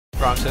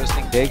Bronx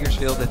hosting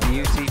Bakersfield at the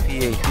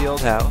UTPA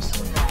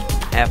Fieldhouse.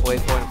 Halfway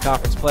point of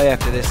conference play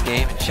after this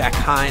game, and Shaq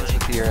Hines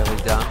with the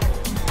early dunk.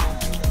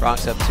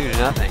 Bronx up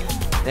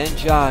 2-0. Then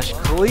Josh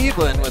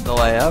Cleveland with the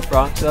layup.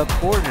 Bronx up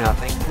 4-0.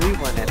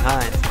 Cleveland and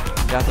Hines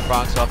got the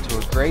Bronx off to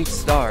a great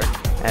start.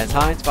 As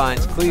Hines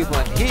finds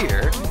Cleveland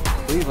here,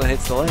 Cleveland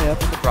hits the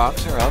layup and the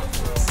Bronx are up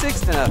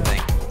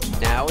 6-0.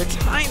 Now it's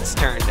Hines'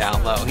 turn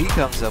down low. He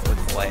comes up with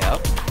the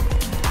layup.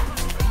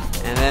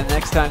 And then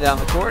next time down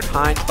the court,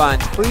 Hines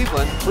finds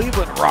Cleveland.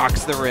 Cleveland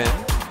rocks the rim.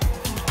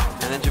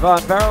 And then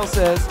Javon Farrell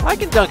says, I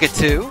can dunk it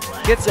too.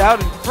 Gets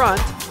out in front,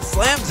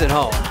 slams it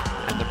home.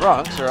 And the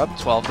Bronx are up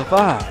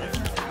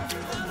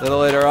 12-5. A little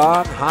later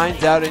on,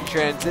 Hines out in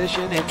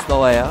transition, hits the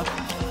layup.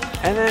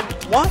 And then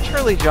watch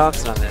Hurley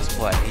Johnson on this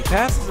play. He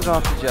passes it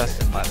off to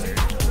Justin Leonard.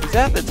 He's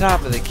at the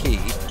top of the key.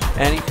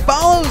 And he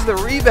follows the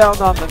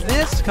rebound on the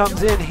miss,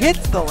 comes in,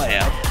 hits the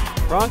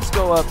layup. Bronx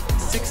go up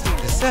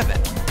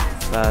 16-7.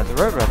 The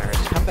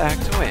Roadrunners come back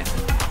to win.